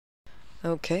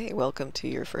Okay, welcome to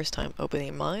your first time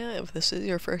opening Maya, if this is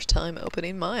your first time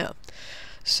opening Maya.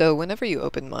 So whenever you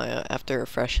open Maya after a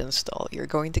fresh install, you're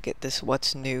going to get this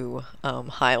What's New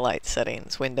highlight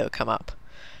settings window come up.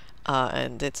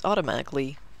 And it's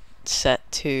automatically set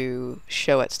to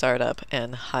show at startup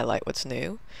and highlight what's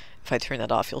new. If I turn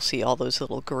that off, you'll see all those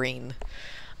little green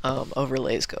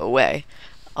overlays go away.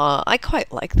 I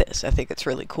quite like this. I think it's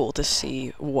really cool to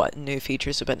see what new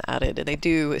features have been added, and they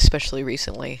do, especially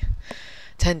recently,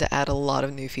 tend to add a lot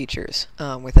of new features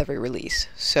with every release.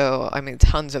 So, I mean,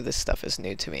 tons of this stuff is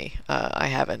new to me. I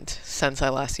haven't, since I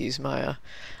last used Maya,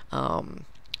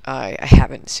 I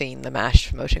haven't seen the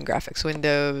mashed motion graphics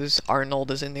windows. Arnold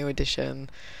is a new addition.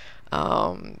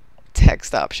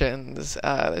 Text options.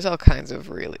 There's all kinds of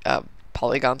really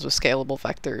polygons with scalable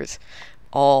vectors.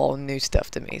 All new stuff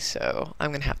to me, so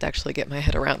I'm gonna have to actually get my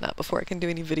head around that before I can do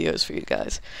any videos for you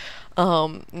guys.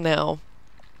 Now,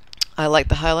 I like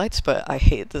the highlights, but I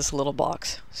hate this little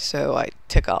box, so I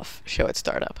tick off Show at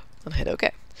Startup and hit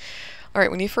OK.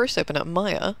 Alright, when you first open up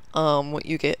Maya, what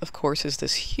you get, of course, is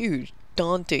this huge,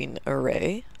 daunting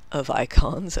array of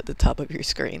icons at the top of your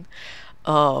screen.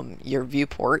 Your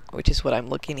viewport, which is what I'm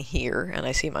looking here, and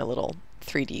I see my little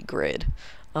 3D grid.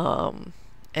 And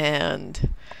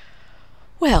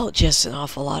well, just an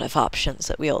awful lot of options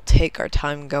that we'll take our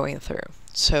time going through.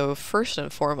 So first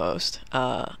and foremost,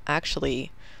 actually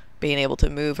being able to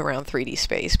move around 3D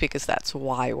space, because that's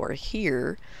why we're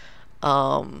here.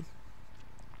 Let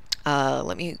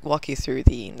me walk you through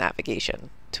the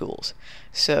navigation tools.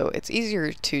 So it's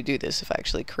easier to do this if I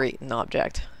actually create an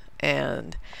object,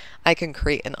 and I can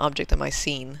create an object in my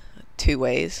scene two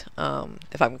ways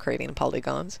if I'm creating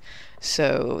polygons.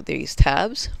 So these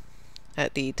tabs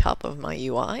at the top of my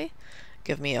UI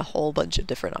give me a whole bunch of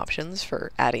different options for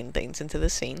adding things into the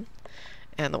scene,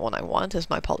 and the one I want is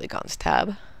my Polygons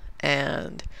tab,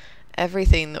 and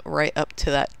everything right up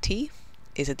to that T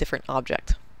is a different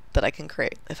object that I can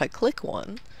create. If I click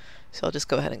one, so I'll just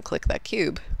go ahead and click that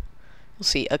cube, you'll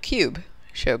see a cube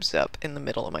shows up in the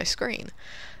middle of my screen.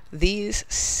 These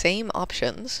same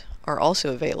options are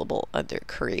also available under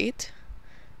Create,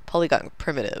 Polygon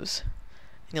Primitives.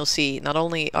 You'll see not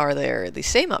only are there the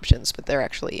same options, but there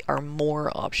actually are more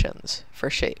options for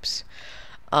shapes,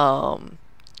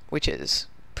 which is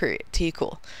pretty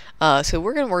cool. So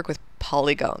we're going to work with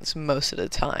polygons most of the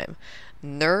time.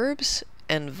 NURBS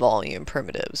and volume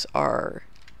primitives are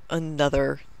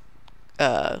another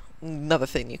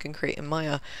thing you can create in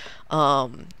Maya.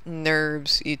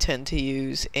 NURBS you tend to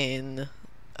use in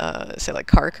say like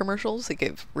car commercials. They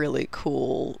give really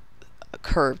cool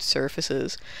curved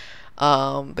surfaces.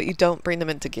 But you don't bring them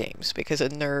into games, because a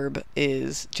NURB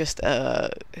is just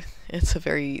it's a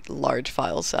very large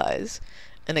file size,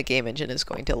 and a game engine is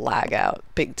going to lag out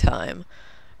big time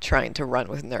trying to run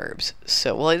with NURBs.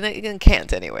 So, well, it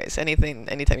can't anyways.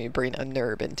 Anytime you bring a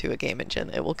NURB into a game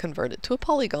engine, it will convert it to a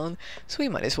polygon, so we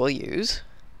might as well use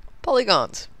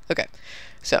polygons. Okay,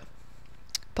 so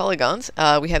polygons,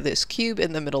 we have this cube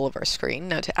in the middle of our screen.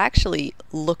 Now, to actually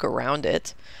look around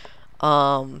it,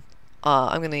 I'm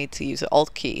going to need to use the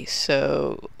Alt key,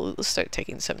 so let's start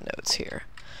taking some notes here.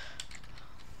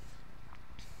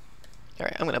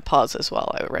 Alright, I'm going to pause this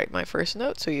while I write my first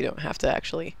note, so you don't have to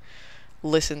actually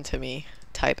listen to me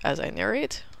type as I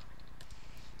narrate.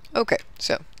 Okay,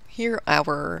 so here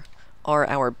are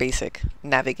our basic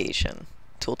navigation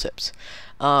tooltips.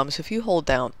 So if you hold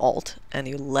down Alt and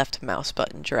you left mouse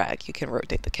button drag, you can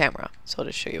rotate the camera. So I'll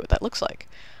just show you what that looks like.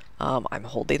 I'm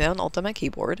holding down Alt on my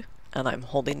keyboard, and I'm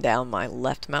holding down my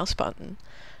left mouse button,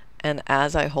 and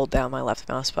as I hold down my left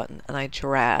mouse button and I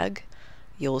drag,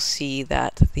 you'll see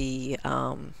that the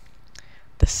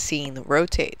scene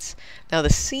rotates. Now the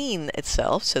scene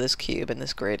itself, so this cube and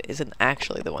this grid, isn't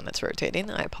actually the one that's rotating.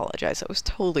 I apologize, that was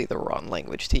totally the wrong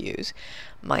language to use.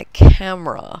 My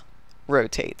camera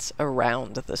rotates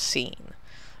around the scene.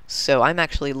 So I'm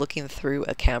actually looking through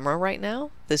a camera right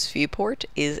now. This viewport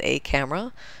is a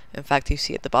camera. In fact, you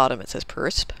see at the bottom it says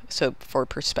persp. So for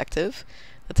perspective,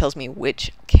 that tells me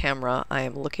which camera I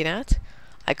am looking at.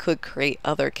 I could create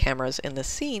other cameras in the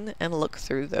scene and look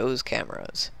through those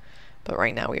cameras. But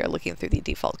right now we are looking through the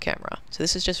default camera. So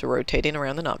this is just rotating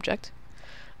around an object.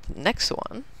 The next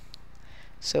one,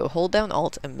 so hold down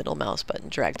Alt and middle mouse button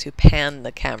drag to pan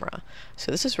the camera. So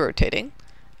this is rotating.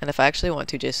 And if I actually want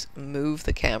to just move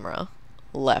the camera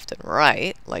left and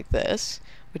right, like this,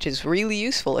 which is really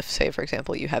useful if, say, for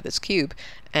example, you have this cube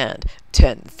and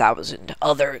 10,000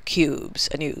 other cubes,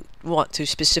 and you want to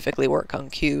specifically work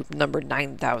on cube number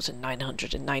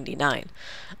 9,999,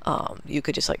 you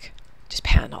could just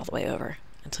pan all the way over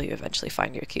until you eventually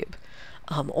find your cube.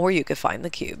 Or you could find the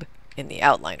cube in the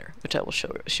outliner, which I will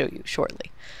show you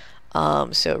shortly.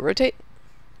 So rotate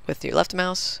with your left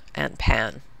mouse and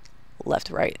pan left,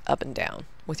 right, up, and down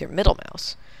with your middle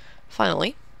mouse.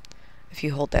 Finally, if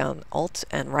you hold down Alt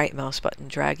and right mouse button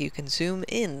drag, you can zoom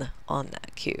in on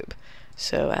that cube.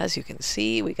 So as you can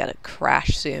see, we got a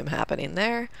crash zoom happening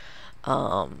there,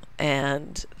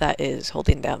 and that is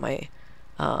holding down my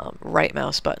right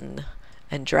mouse button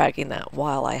and dragging that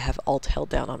while I have Alt held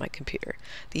down on my computer.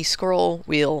 The scroll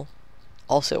wheel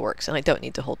also works, and I don't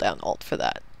need to hold down Alt for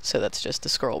that, so that's just the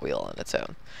scroll wheel on its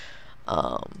own.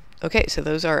 Okay, so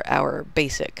those are our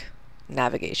basic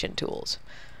navigation tools.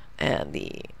 And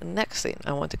the next thing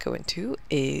I want to go into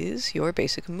is your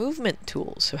basic movement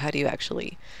tools. So how do you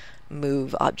actually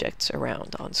move objects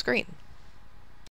around on screen?